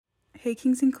Hey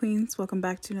kings and queens, welcome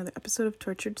back to another episode of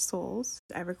Tortured Souls.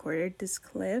 I recorded this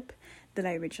clip that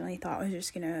I originally thought was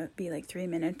just gonna be like 3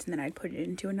 minutes and then I'd put it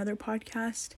into another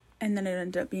podcast, and then it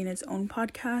ended up being its own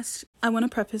podcast. I want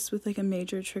to preface with like a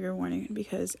major trigger warning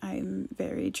because I'm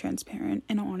very transparent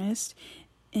and honest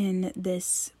in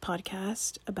this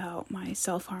podcast about my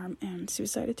self-harm and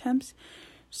suicide attempts.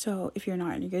 So if you're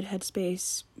not in a good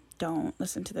headspace, don't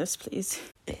listen to this, please.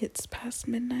 It's past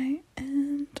midnight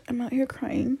and I'm out here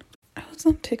crying. I was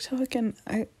on TikTok and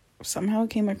I somehow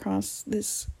came across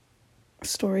this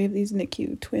story of these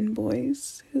NICU twin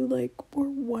boys who like were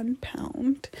 1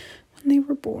 pound when they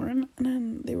were born, and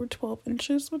then they were 12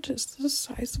 inches, which is the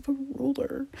size of a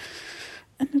ruler.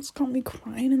 And it's got me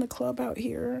crying in the club out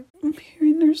here. I'm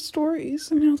hearing their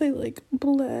stories and how they like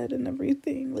bled and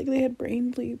everything. Like they had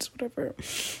brain bleeds, whatever.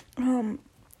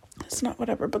 It's not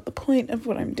whatever, but the point of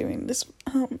what I'm doing this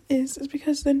is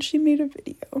because then she made a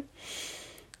video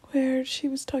where she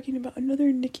was talking about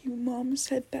another NICU mom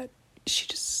said that she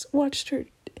just watched her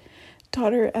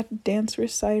daughter at a dance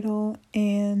recital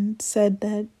and said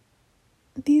that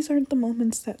these aren't the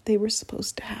moments that they were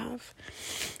supposed to have.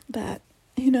 That,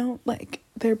 you know, like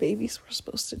their babies were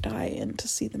supposed to die, and to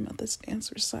see them at this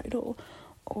dance recital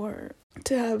or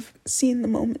to have seen the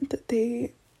moment that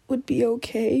they would be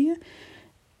okay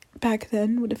back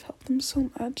then would have helped them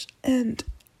so much. And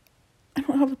I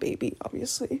don't have a baby,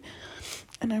 obviously,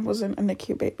 and I wasn't a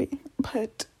NICU baby,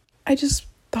 but I just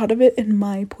thought of it in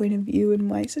my point of view, in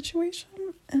my situation,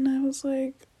 and I was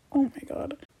like, oh my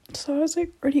god. So I was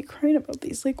like already crying about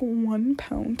these like 1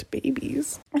 pound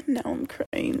babies, and now I'm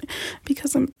crying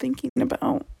because I'm thinking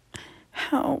about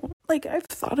how, like, I've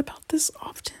thought about this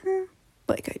often.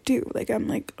 Like I do, like I'm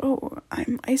like, oh,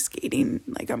 I'm ice skating,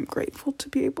 like I'm grateful to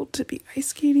be able to be ice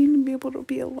skating and be able to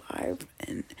be alive,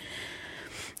 and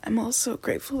I'm also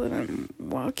grateful that I'm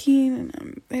walking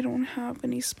and I don't have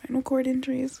any spinal cord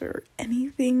injuries or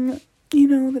anything, you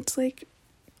know, that's like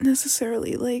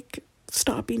necessarily like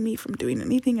stopping me from doing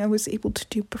anything I was able to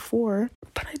do before.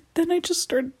 But then I just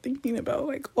started thinking about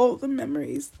like all the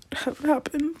memories that have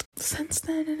happened since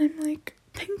then, and I'm like,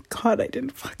 thank God I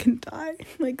didn't fucking die.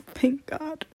 Like, thank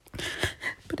God.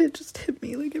 But it just hit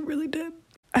me, like it really did.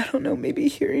 I don't know, maybe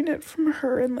hearing it from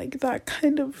her and like that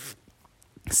kind of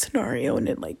scenario and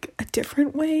in like a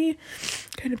different way,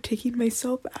 kind of taking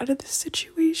myself out of this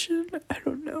situation. I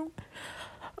don't know.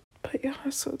 But yeah,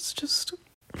 so it's just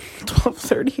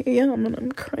 12:30 a.m. and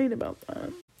I'm crying about that.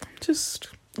 I'm just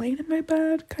laying in my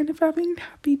bed, kind of having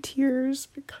happy tears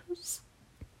because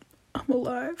I'm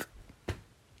alive.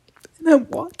 And I'm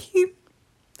walking.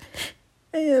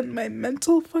 And my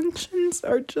mental functions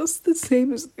are just the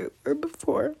same as they were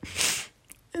before.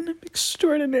 And I'm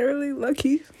extraordinarily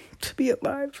lucky to be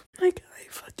alive. Like, I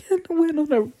fucking went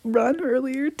on a run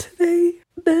earlier today.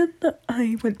 Then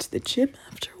I went to the gym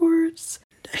afterwards.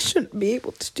 I shouldn't be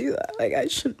able to do that. Like, I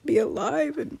shouldn't be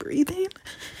alive and breathing.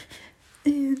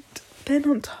 And then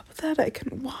on top of that, I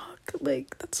can walk.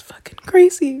 Like, that's fucking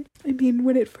crazy. I mean,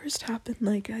 when it first happened,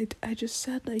 like, I just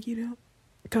said, like, you know,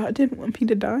 God didn't want me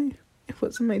to die. It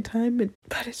wasn't my time.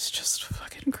 But it's just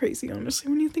fucking crazy, honestly,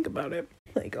 when you think about it.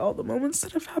 Like, all the moments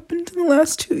that have happened in the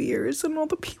last 2 years, and all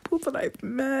the people that I've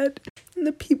met, and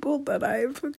the people that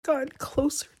I've gotten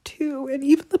closer to, and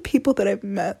even the people that I've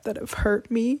met that have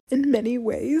hurt me in many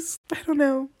ways. I don't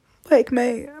know. Like,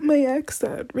 my ex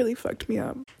that really fucked me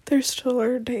up. There still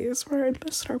are days where I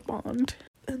miss our bond,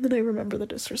 and then I remember the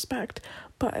disrespect.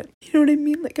 But, you know what I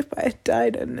mean? Like, if I had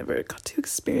died, I never got to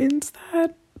experience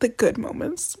that. The good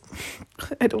moments.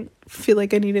 I don't feel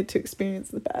like I needed to experience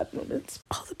the bad moments.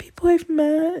 All the people I've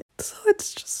met. So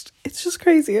it's just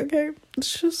crazy, okay?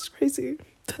 It's just crazy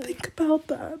to think about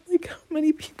that. Like, how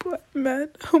many people I've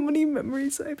met, how many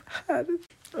memories I've had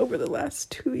over the last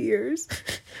 2 years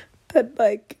that,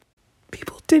 like,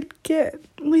 people didn't get.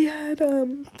 We had, there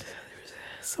was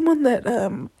someone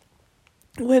that,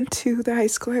 went to the high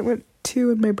school I went to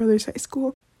in my brother's high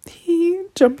school. He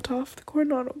jumped off the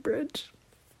Coronado Bridge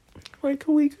like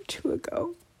a week or two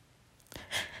ago,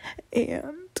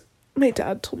 and my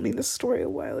dad told me this story a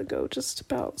while ago, just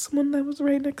about someone that was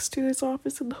right next to his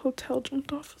office in the hotel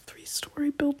jumped off a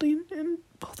 3-story building, and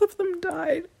both of them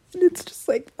died. And it's just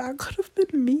like, that could have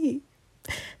been me.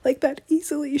 Like, that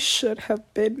easily should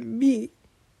have been me,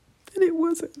 and it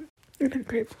wasn't. And I'm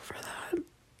grateful for that,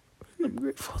 and I'm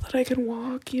grateful that I can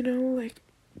walk, you know. Like,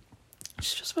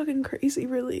 it's just fucking crazy,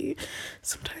 really.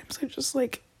 Sometimes I just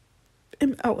like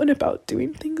am out and about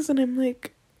doing things and I'm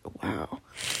like, wow,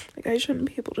 like I shouldn't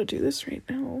be able to do this right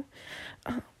now.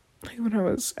 like when I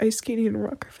was ice skating in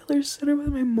Rockefeller Center with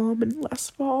my mom in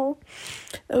last fall.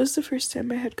 That was the first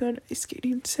time I had gone ice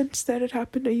skating since that had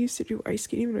happened. I used to do ice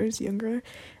skating when I was younger.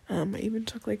 I even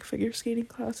took like figure skating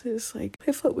classes. Like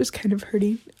my foot was kind of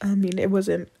hurting. I mean, I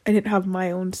didn't have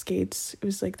my own skates. It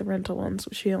was like the rental ones,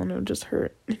 which you all know just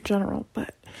hurt in general.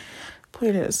 But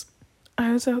point is,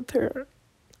 I was out there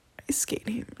ice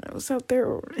skating. I was out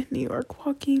there in New York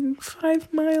walking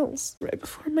 5 miles. Right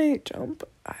before my jump,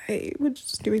 I was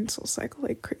just doing Soul Cycle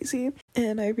like crazy.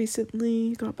 And I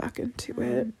recently got back into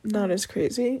it. Not as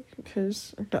crazy,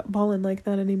 because I'm not balling like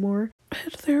that anymore. I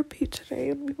had therapy today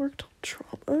and we worked on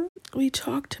trauma. We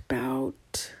talked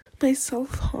about my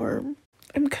self-harm.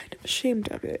 I'm kind of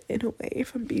ashamed of it in a way,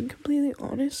 if I'm being completely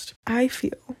honest. I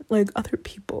feel like other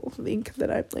people think that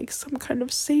I'm like some kind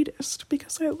of sadist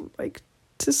because I like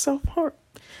to self-harm.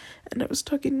 And I was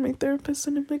talking to my therapist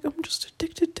and I'm like, I'm just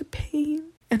addicted to pain.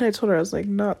 And I told her I was like,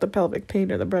 not the pelvic pain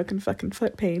or the broken fucking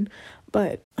foot pain,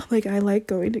 but like I like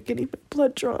going to getting my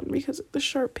blood drawn because of the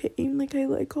sharp pain. Like I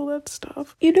like all that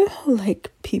stuff. You know how like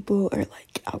people are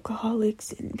like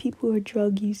alcoholics and people are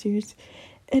drug users,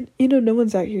 and you know no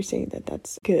one's out here saying that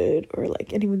that's good or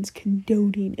like anyone's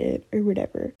condoning it or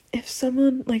whatever. If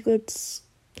someone, like, let's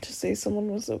just say someone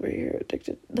was over here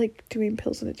addicted, like doing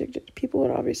pills and addicted, people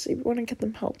would obviously want to get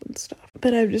them help and stuff.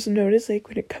 But I've just noticed, like,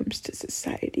 when it comes to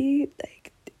society,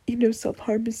 like, you know,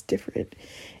 self-harm is different.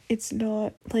 It's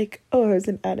not like, oh, I was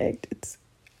an addict. It's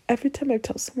every time I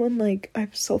tell someone like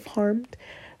I've self-harmed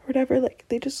or whatever, like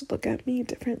they just look at me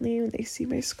differently. When they see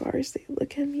my scars, they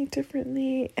look at me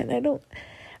differently. And I don't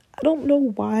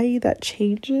know why that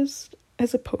changes,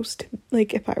 as opposed to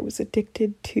like if I was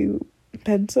addicted to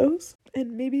benzos.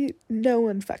 And maybe no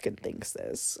one fucking thinks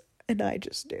this, and I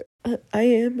just do. I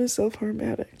am a self-harm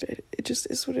addict. It just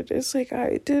is what it is. Like,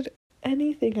 I did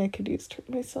anything I could use to hurt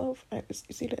myself, I was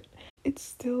using it. It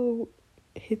still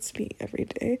hits me every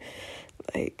day.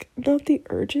 Like, not the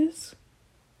urges,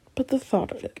 but the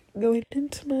thought of it. Going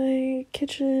into my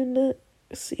kitchen,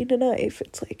 seeing a knife,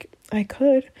 it's like, I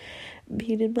could.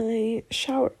 Being in my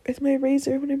shower with my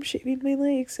razor when I'm shaving my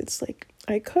legs, it's like,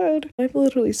 I could. I've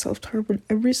literally self-harmed on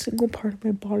every single part of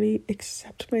my body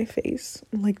except my face,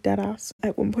 like dead ass.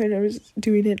 At one point I was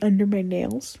doing it under my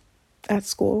nails at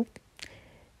school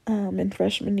in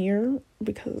freshman year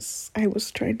because I was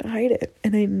trying to hide it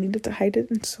and I needed to hide it,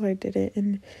 and so I did it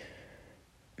in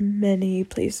many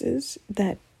places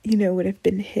that, you know, would have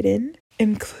been hidden,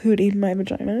 including my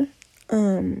vagina.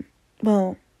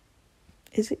 Well,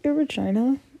 is it your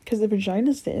vagina? Because the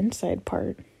vagina's the inside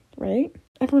part, right?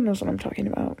 Everyone knows what I'm talking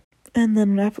about. And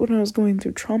then when I was going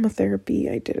through trauma therapy,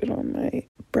 I did it on my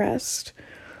breast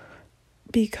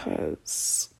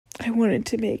because I wanted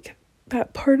to make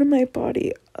that part of my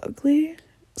body ugly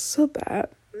so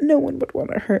that no one would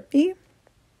want to hurt me.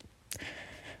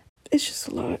 It's just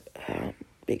a lot,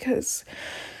 because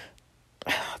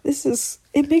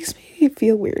it makes me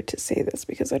feel weird to say this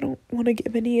because I don't want to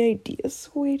give any ideas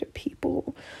away to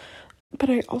people. But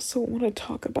I also want to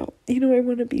talk about, you know, I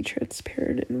want to be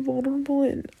transparent and vulnerable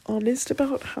and honest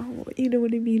about how, you know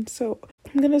what I mean? So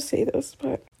I'm going to say this,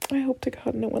 but I hope to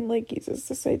God no one, like, uses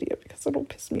this idea because it'll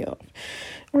piss me off.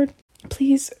 Or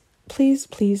please, please,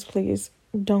 please, please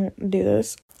don't do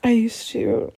this. I used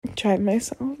to drive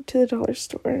myself to the dollar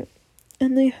store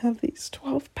and they have these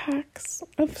 12 packs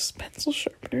of pencil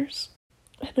sharpeners.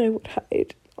 And I would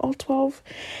hide all 12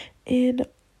 in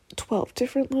 12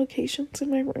 different locations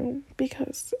in my room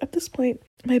because at this point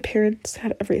my parents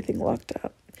had everything locked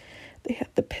up. They had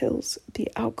the pills,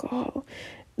 the alcohol,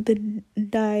 the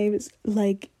knives,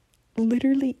 like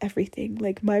literally everything.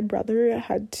 Like my brother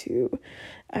had to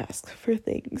ask for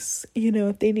things, you know,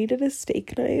 if they needed a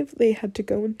steak knife they had to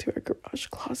go into our garage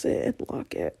closet and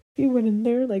lock it. If you went in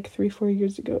there like 3-4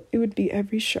 years ago, it would be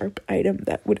every sharp item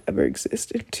that would ever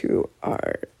exist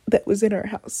that was in our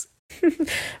house.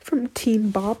 From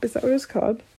Teen Bop, is that what it's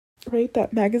called? Right,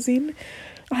 that magazine.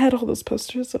 I had all those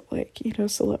posters of, like, you know,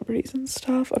 celebrities and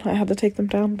stuff, and I had to take them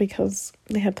down because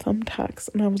they had thumbtacks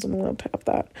and I wasn't allowed to have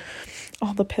that.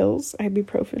 All the pills,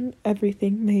 ibuprofen,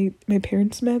 everything, my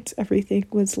parents' meds, everything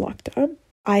was locked up.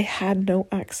 I had no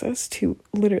access to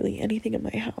literally anything in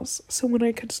my house. So when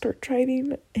I could start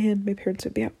driving and my parents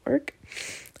would be at work,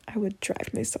 I would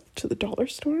drive myself to the dollar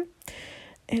store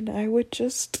and I would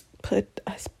just put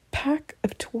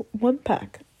one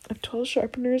pack of 12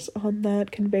 sharpeners on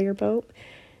that conveyor belt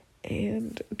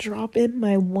and drop in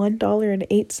my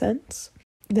 $1.08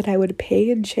 that I would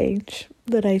pay in change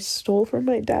that I stole from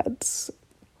my dad's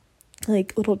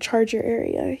like little charger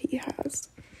area he has.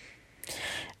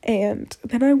 And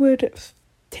then I would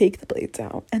take the blades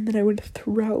out and then I would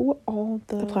throw all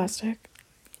the plastic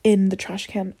in the trash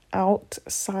can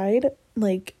outside,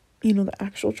 like, you know, the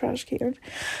actual trash can.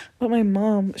 But my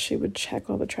mom, she would check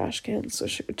all the trash cans. So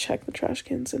she would check the trash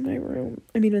cans in my room.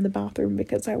 I mean, in the bathroom,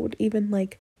 because I would even,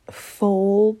 like,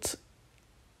 fold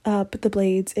up the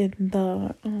blades in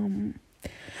the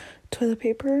toilet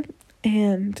paper.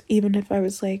 And even if I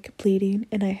was, like, bleeding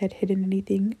and I had hidden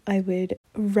anything, I would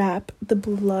wrap the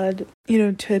blood, you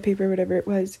know, toilet paper, whatever it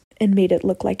was, and made it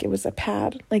look like it was a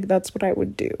pad. Like, that's what I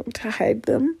would do to hide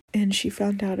them. And she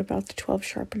found out about the 12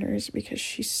 sharpeners because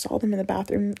she saw them in the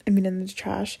bathroom, in the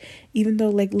trash, even though,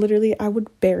 like, literally I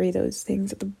would bury those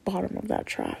things at the bottom of that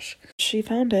trash. She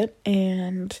found it,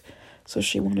 and so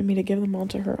she wanted me to give them all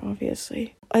to her,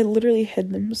 obviously. I literally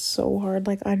hid them so hard,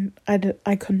 like,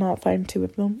 I could not find 2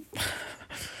 of them.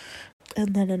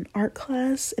 And then in art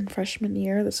class in freshman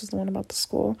year, this is the one about the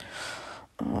school,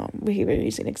 we were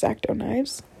using X-Acto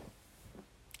knives.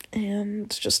 And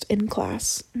just in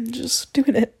class, just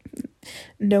doing it.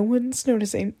 No one's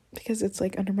noticing because it's,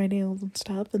 like, under my nails and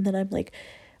stuff. And then I'm like,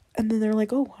 and then they're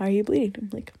like, oh, why are you bleeding? I'm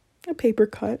like, a paper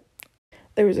cut.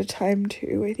 There was a time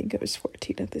too, I think I was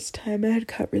 14 at this time, I had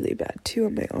cut really bad too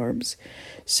on my arms.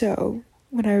 So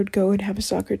when I would go and have a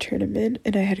soccer tournament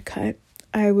and I had cut,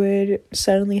 I would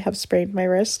suddenly have sprained my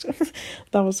wrist.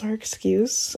 That was our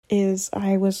excuse, is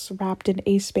I was wrapped in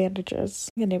ace bandages.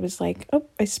 And it was like, oh,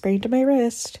 I sprained my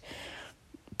wrist.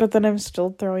 But then I'm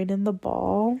still throwing in the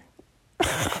ball.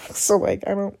 So, like,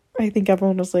 I think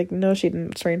everyone was like, no, she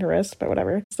didn't sprain her wrist, but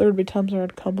whatever. So there would be times where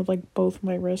I'd come with, like, both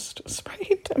my wrist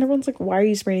sprained. And everyone's like, why are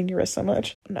you spraining your wrist so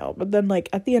much? No, but then, like,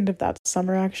 at the end of that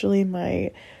summer, actually,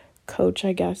 my coach,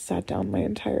 I guess, sat down my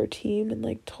entire team and,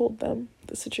 like, told them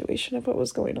the situation of what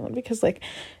was going on. Because, like,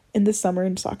 in the summer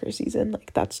and soccer season,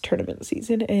 like, that's tournament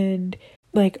season, and,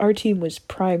 like, our team was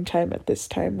prime time at this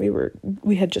time.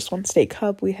 We had just won state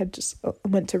cup. We had just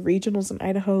went to regionals in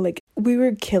Idaho. Like, we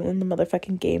were killing the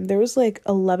motherfucking game. There was, like,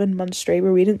 11 months straight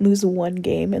where we didn't lose one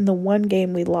game, and the one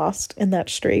game we lost in that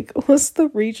streak was the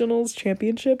regionals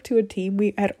championship to a team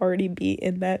we had already beat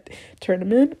in that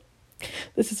tournament.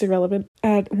 This is irrelevant.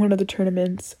 At one of the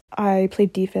tournaments, I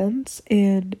played defense,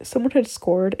 and someone had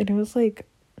scored, and it was, like,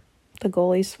 the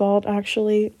goalie's fault,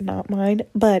 actually, not mine.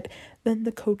 But then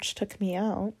the coach took me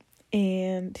out,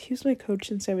 and he was my coach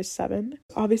since I was 7.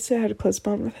 Obviously, I had a close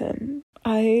bond with him.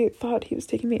 I thought he was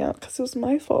taking me out because it was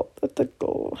my fault that the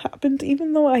goal happened,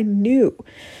 even though I knew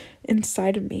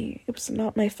inside of me it was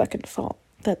not my fucking fault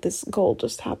that this goal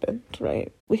just happened,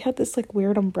 right? We had this, like,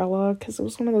 weird umbrella because it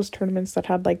was one of those tournaments that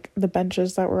had, like, the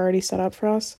benches that were already set up for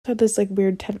us. It had this, like,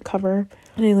 weird tent cover,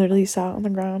 and I literally sat on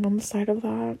the ground on the side of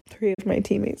that. 3 of my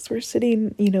teammates were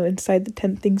sitting, you know, inside the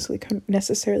tent thing, so they couldn't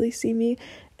necessarily see me,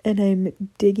 and I'm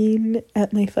digging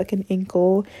at my fucking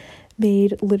ankle,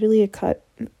 made literally a cut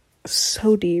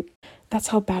so deep. That's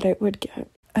how bad it would get.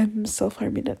 I'm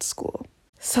self-harming at school.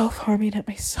 Self-harming at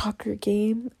my soccer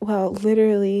game. Well,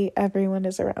 literally everyone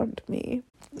is around me.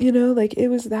 You know, like, it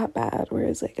was that bad,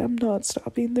 whereas, like, I'm not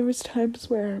stopping. There was times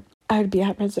where I'd be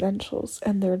at residentials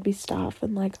and there would be staff,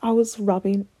 and, like, I was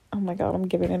rubbing, oh my god, I'm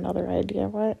giving another idea,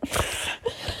 what?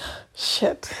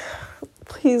 Shit.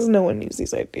 Please, no one use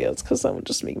these ideas, because that would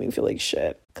just make me feel like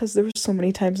shit. Because there were so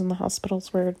many times in the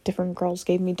hospitals where different girls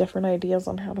gave me different ideas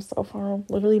on how to self-harm.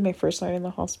 Literally, my first night in the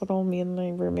hospital, me and my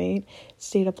roommate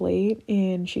stayed up late,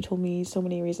 and she told me so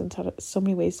many ways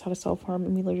how to self-harm,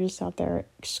 and we literally just sat there,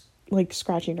 like,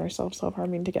 scratching ourselves,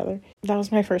 self-harming together. That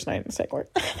was my first night in psych ward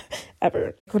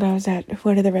ever. When I was at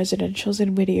one of the residentials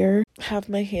in Whittier, have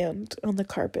my hand on the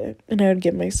carpet, and I would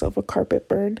give myself a carpet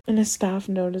burn, and a staff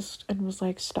noticed and was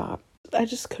like, stop. I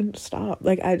just couldn't stop.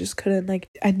 Like, I just couldn't, like,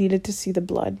 I needed to see the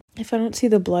blood. If I don't see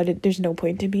the blood, there's no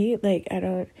point to me. Like, I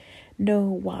don't know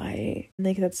why.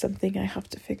 Like, that's something I have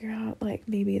to figure out. Like,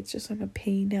 maybe it's just I'm a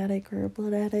pain addict or a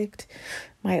blood addict.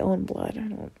 My own blood. I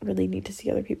don't really need to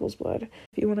see other people's blood.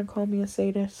 If you want to call me a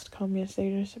sadist, call me a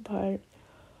sadist, but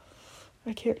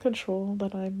I can't control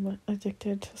that I'm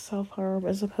addicted to self-harm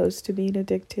as opposed to being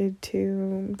addicted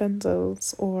to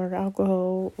benzos or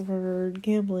alcohol or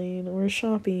gambling or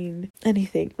shopping.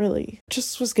 Anything, really.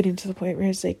 Just was getting to the point where I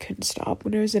was like, couldn't stop.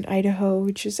 When I was in Idaho,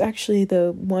 which is actually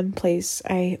the one place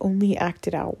I only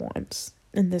acted out once,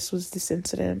 and this was this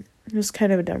incident. It was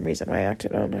kind of a dumb reason why I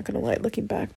acted out, I'm not gonna lie, looking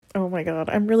back. Oh my god,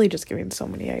 I'm really just giving so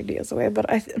many ideas away, but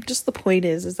just the point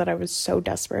is that I was so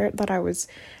desperate that I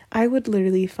would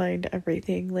literally find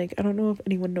everything. Like, I don't know if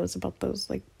anyone knows about those,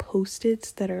 like,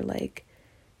 Post-its that are, like,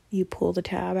 you pull the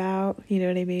tab out, you know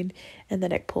what I mean? And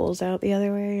then it pulls out the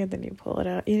other way, and then you pull it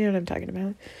out. You know what I'm talking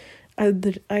about?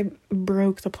 I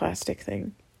broke the plastic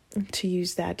thing to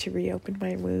use that to reopen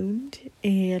my wound,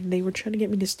 and they were trying to get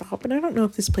me to stop, and I don't know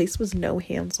if this place was no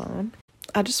hands-on.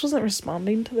 I just wasn't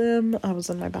responding to them. I was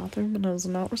in my bathroom and I was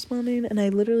not responding, and I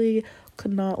literally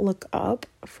could not look up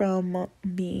from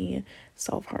me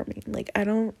self-harming. Like, I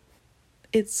don't,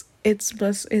 it's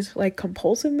like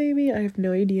compulsive, maybe. I have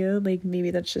no idea. Like,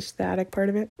 maybe that's just the addict part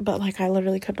of it. But like, I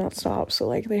literally could not stop. So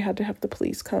like, they had to have the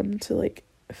police come to like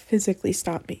physically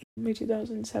stop me. My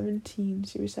 2017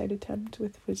 suicide attempt,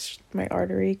 with which my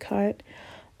artery cut,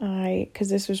 because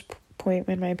this was point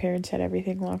when my parents had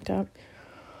everything locked up,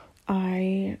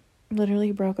 I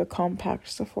literally broke a compact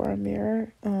Sephora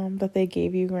mirror that they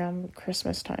gave you around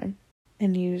Christmas time,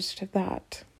 and used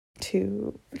that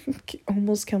to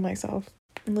almost kill myself.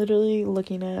 Literally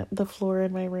looking at the floor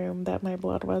in my room that my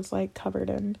blood was like covered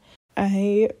in.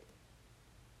 I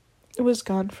was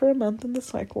gone for a month in the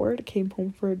psych ward, came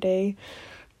home for a day,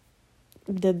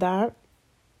 did that,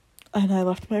 and I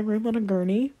left my room on a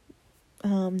gurney,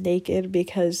 naked,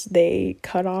 because they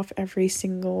cut off every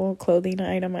single clothing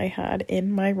item I had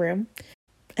in my room.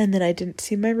 And then I didn't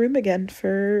see my room again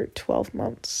for 12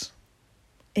 months.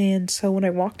 And so when I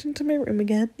walked into my room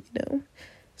again,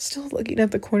 still looking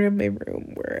at the corner of my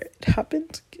room where it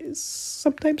happened is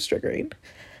sometimes triggering.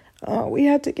 We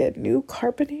had to get new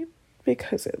carpeting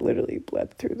because it literally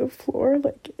bled through the floor,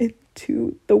 like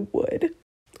into the wood.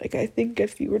 Like, I think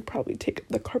if you would probably take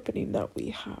the carpeting that we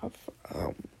have,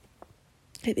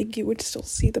 I think you would still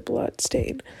see the blood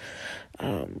stain.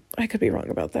 I could be wrong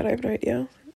about that. I have no idea.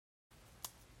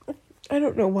 I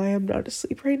don't know why I'm not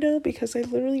asleep right now, because I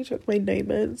literally took my night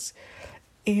meds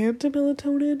and a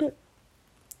melatonin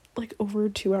like over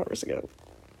 2 hours ago.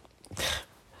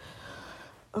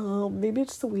 Maybe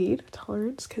it's the weed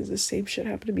tolerance, because the same shit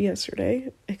happened to me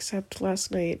yesterday, except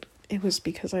last night it was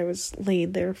because I was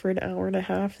laid there for an hour and a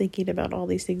half thinking about all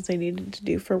these things I needed to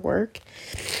do for work,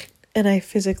 and I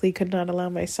physically could not allow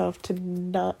myself to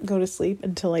not go to sleep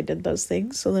until I did those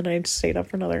things. So then I stayed up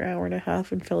for another hour and a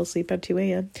half and fell asleep at 2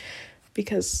 a.m.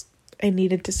 because I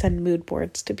needed to send mood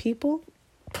boards to people.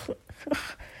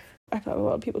 I've had a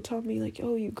lot of people tell me, like,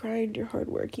 oh, you grind, you're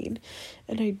hardworking.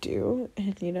 And I do,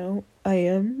 and, I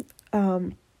am.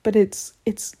 But it's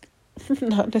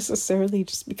not necessarily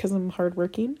just because I'm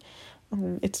hardworking.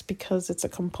 It's because it's a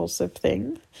compulsive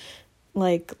thing.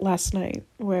 Like last night,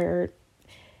 where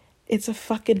it's a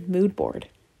fucking mood board.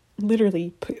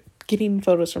 Literally getting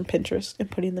photos from Pinterest and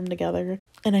putting them together.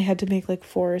 And I had to make like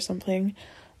 4 or something.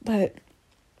 But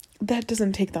that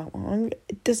doesn't take that long.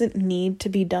 It doesn't need to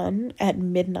be done at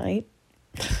midnight.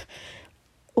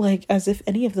 Like, as if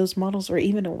any of those models were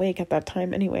even awake at that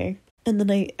time anyway. And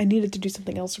then I needed to do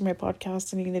something else for my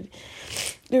podcast.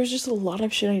 There was just a lot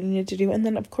of shit I needed to do. And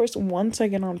then, of course, once I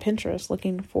get on Pinterest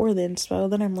looking for the inspo,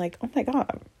 then I'm like, oh my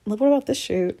god, what about this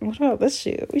shoot? What about this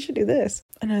shoot? We should do this.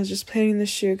 And I was just planning this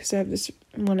shoot because I have this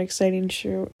one exciting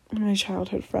shoot. One of my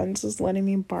childhood friends is letting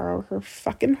me borrow her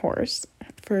fucking horse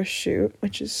for a shoot,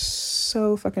 which is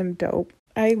so fucking dope.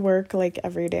 I work like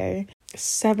every day,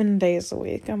 7 days a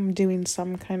week. I'm doing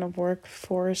some kind of work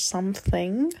for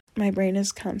something. My brain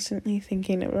is constantly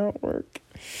thinking about work.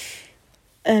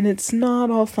 And it's not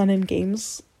all fun and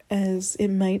games as it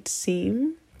might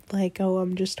seem. Like, oh,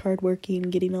 I'm just hardworking,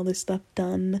 getting all this stuff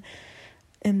done,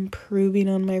 improving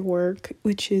on my work,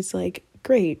 which is like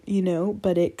great,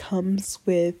 but it comes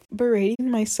with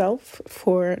berating myself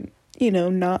for,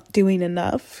 not doing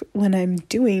enough when I'm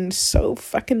doing so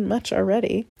fucking much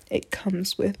already. It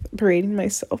comes with berating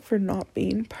myself for not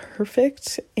being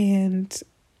perfect and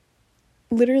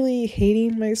literally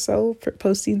hating myself for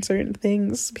posting certain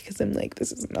things because I'm like,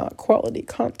 this is not quality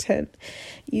content.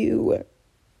 You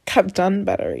have done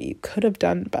better. You could have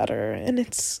done better. And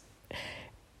it's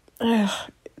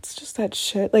just that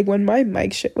shit. Like, when my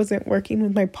mic shit wasn't working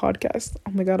with my podcast,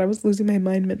 oh my god, I was losing my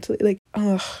mind mentally. Like,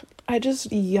 I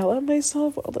just yell at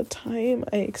myself all the time.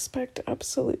 I expect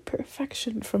absolute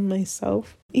perfection from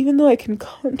myself. Even though I can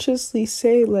consciously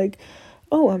say, like,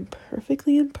 oh, I'm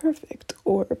perfectly imperfect,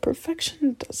 or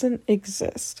perfection doesn't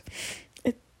exist.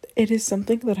 It is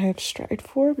something that I have strived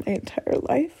for my entire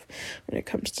life. When it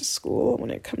comes to school,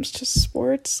 when it comes to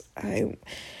sports, I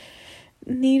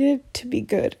needed to be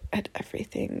good at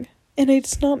everything. And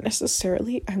it's not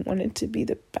necessarily I wanted to be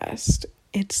the best.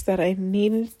 It's that I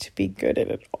needed to be good at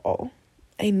it all.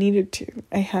 I needed to.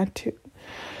 I had to.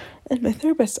 And my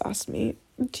therapist asked me,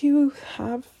 do you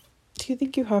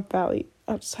think you have value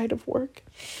outside of work?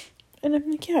 And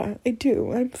I'm like, yeah, I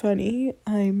do. I'm funny.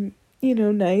 I'm,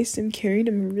 nice and caring.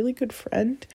 I'm a really good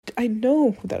friend. I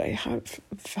know that I have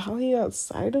value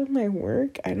outside of my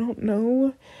work. I don't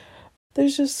know.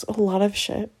 There's just a lot of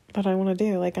shit that I want to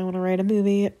do. Like, I want to write a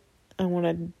movie. I want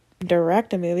to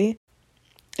direct a movie.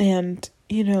 And,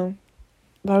 that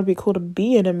would be cool to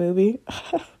be in a movie.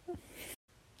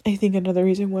 I think another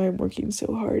reason why I'm working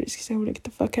so hard is because I want to get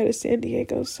the fuck out of San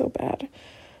Diego so bad.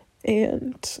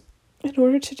 And in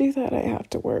order to do that, I have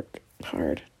to work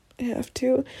hard. I have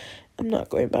to. I'm not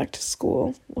going back to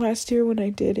school. Last year when I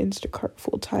did Instacart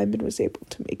full time and was able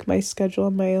to make my schedule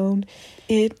on my own,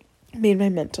 it made my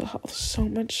mental health so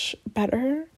much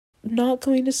better. Not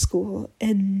going to school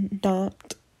and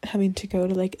not having to go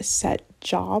to like a set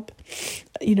job,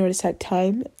 at a set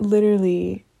time,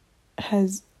 literally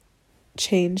has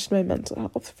changed my mental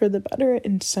health for the better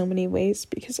in so many ways,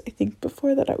 because I think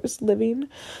before that I was living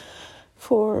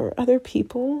for other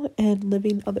people and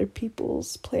living other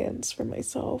people's plans for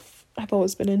myself. I've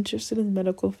always been interested in the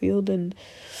medical field, and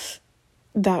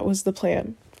that was the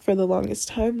plan for the longest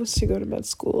time, was to go to med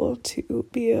school to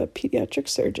be a pediatric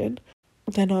surgeon.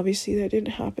 Then obviously that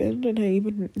didn't happen, and I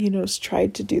even,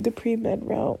 tried to do the pre-med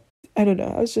route. I don't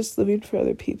know, I was just living for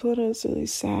other people, and I was really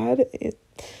sad.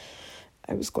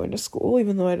 I was going to school,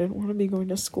 even though I didn't want to be going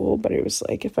to school, but it was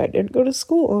like, if I didn't go to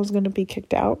school, I was going to be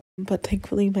kicked out. But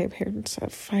thankfully, my parents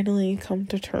have finally come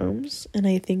to terms, and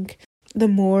I think the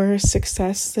more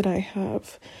success that I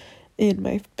have in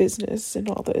my business and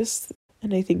all this,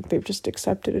 and I think they've just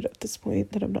accepted it at this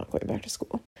point, that I'm not going back to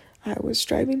school. I was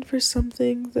striving for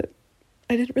something that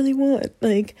I didn't really want.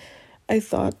 Like, I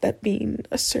thought that being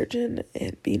a surgeon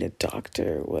and being a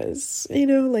doctor was,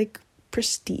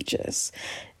 prestigious,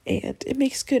 and it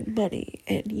makes good money,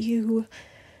 and you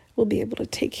will be able to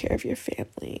take care of your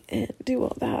family and do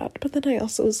all that. But then I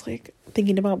also was like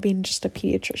thinking about being just a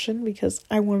pediatrician, because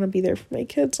I want to be there for my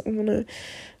kids. I want to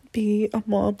be a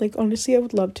mom. Like, honestly, I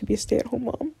would love to be a stay-at-home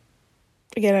mom.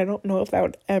 Again, I don't know if that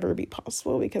would ever be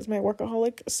possible because my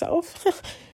workaholic self.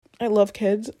 I love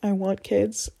kids. I want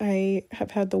kids. I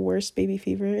have had the worst baby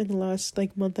fever in the last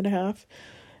month and a half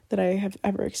that I have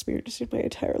ever experienced in my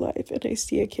entire life, and I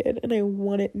see a kid and I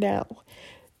want it now,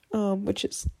 which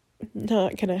is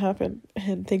not gonna happen,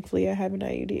 and thankfully I have an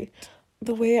IUD.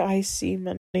 The way I see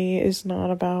money is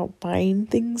not about buying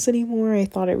things anymore. I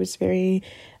thought it was I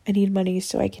need money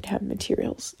so I can have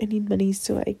materials. I need money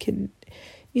so I can,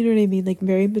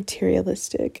 very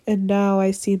materialistic. And now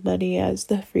I see money as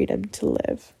the freedom to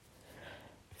live.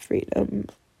 Freedom,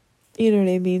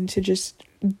 to just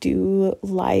do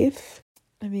life.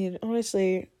 I mean,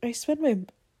 honestly,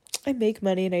 I make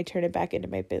money and I turn it back into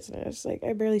my business. Like,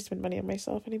 I barely spend money on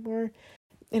myself anymore.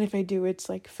 And if I do, it's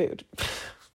food.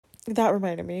 That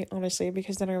reminded me, honestly,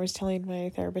 because then I was telling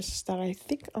my therapist that I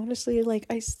think, honestly,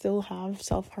 I still have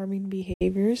self-harming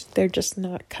behaviors. They're just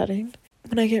not cutting.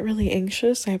 When I get really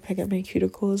anxious, I pick up my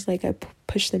cuticles, I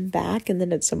push them back, and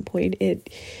then at some point it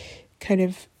kind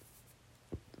of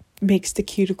makes the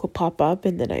cuticle pop up,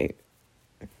 and then I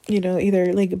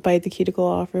either bite the cuticle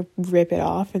off or rip it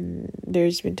off, and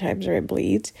there's been times where it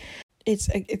bleeds. It's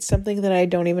something that I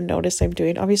don't even notice I'm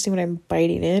doing. Obviously, when I'm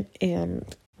biting it and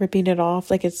ripping it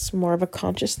off, it's more of a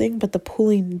conscious thing, but the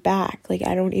pulling back,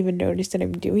 I don't even notice that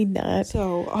I'm doing that.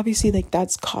 So obviously,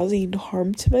 that's causing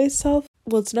harm to myself.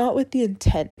 Well, it's not with the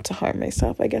intent to harm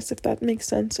myself, I guess, if that makes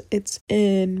sense. It's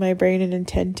in my brain an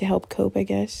intent to help cope, I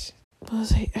guess.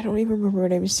 I don't even remember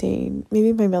what I was saying.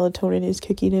 Maybe my melatonin is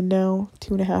kicking in now,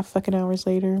 2.5 fucking hours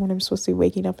later, when I'm supposed to be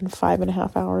waking up in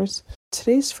 5.5 hours.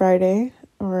 Today's Friday,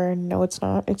 or no, it's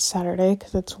not. It's Saturday,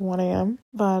 because it's 1 a.m.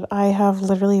 But I have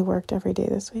literally worked every day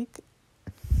this week.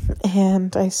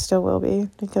 And I still will be,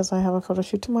 because I have a photo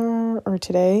shoot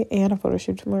today, and a photo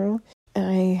shoot tomorrow.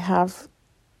 I have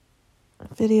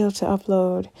video to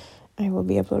upload. I will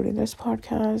be uploading this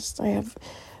podcast. I have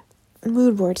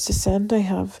mood boards to send. I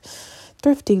have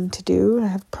thrifting to do. I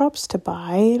have props to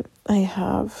buy. I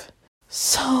have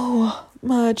so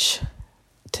much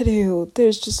to do.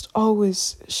 There's just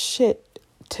always shit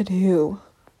to do.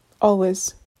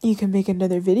 Always. You can make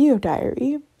another video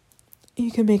diary.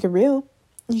 You can make a reel.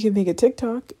 You can make a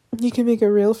TikTok. You can make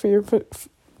a reel for your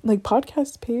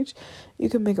podcast page. You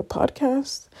can make a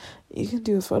podcast. You can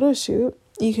do a photo shoot.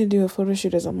 You can do a photo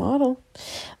shoot as a model.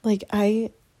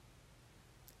 I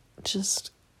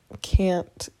just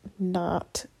can't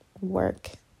not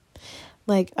work.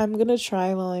 I'm gonna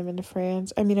try while I'm in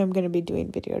France. I mean, I'm gonna be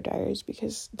doing video diaries,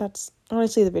 because that's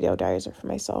honestly, the video diaries are for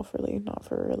myself, really, not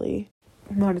for really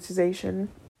monetization.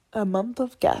 A month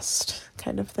of guest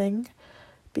kind of thing,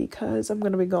 because I'm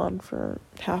gonna be gone for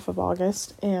half of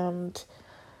August, and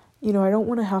I don't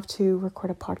want to have to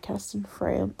record a podcast in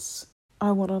France.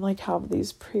 I want to have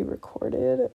these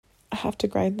pre-recorded. I have to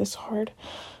grind this hard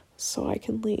so I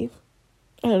can leave.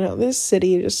 I don't know, this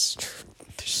city there's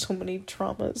so many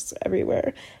traumas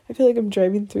everywhere. I feel like I'm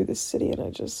driving through this city and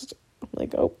I'm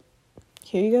oh,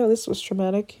 here you go, this was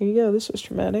traumatic. Here you go, this was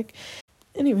traumatic.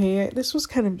 Anyway, this was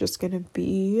kind of just gonna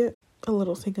be a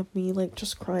little thing of me like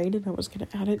just crying, and I was gonna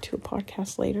add it to a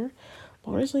podcast later.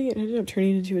 Honestly, it ended up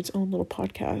turning into its own little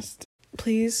podcast.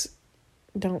 Please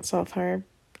don't self-harm,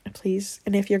 please.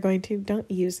 And if you're going to, don't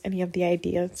use any of the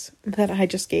ideas that I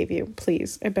just gave you,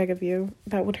 please. I beg of you.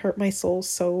 That would hurt my soul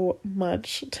so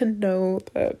much to know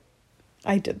that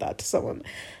I did that to someone.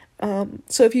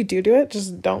 So if you do it,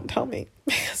 just don't tell me,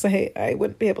 because I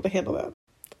wouldn't be able to handle that.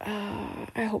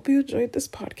 I hope you enjoyed this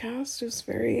podcast. It was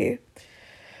very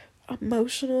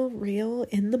emotional, real,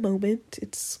 in the moment.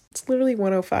 It's literally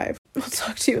 1:05. I'll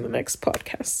talk to you in the next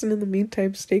podcast, and in the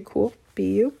meantime, stay cool, be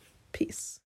you,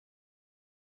 peace.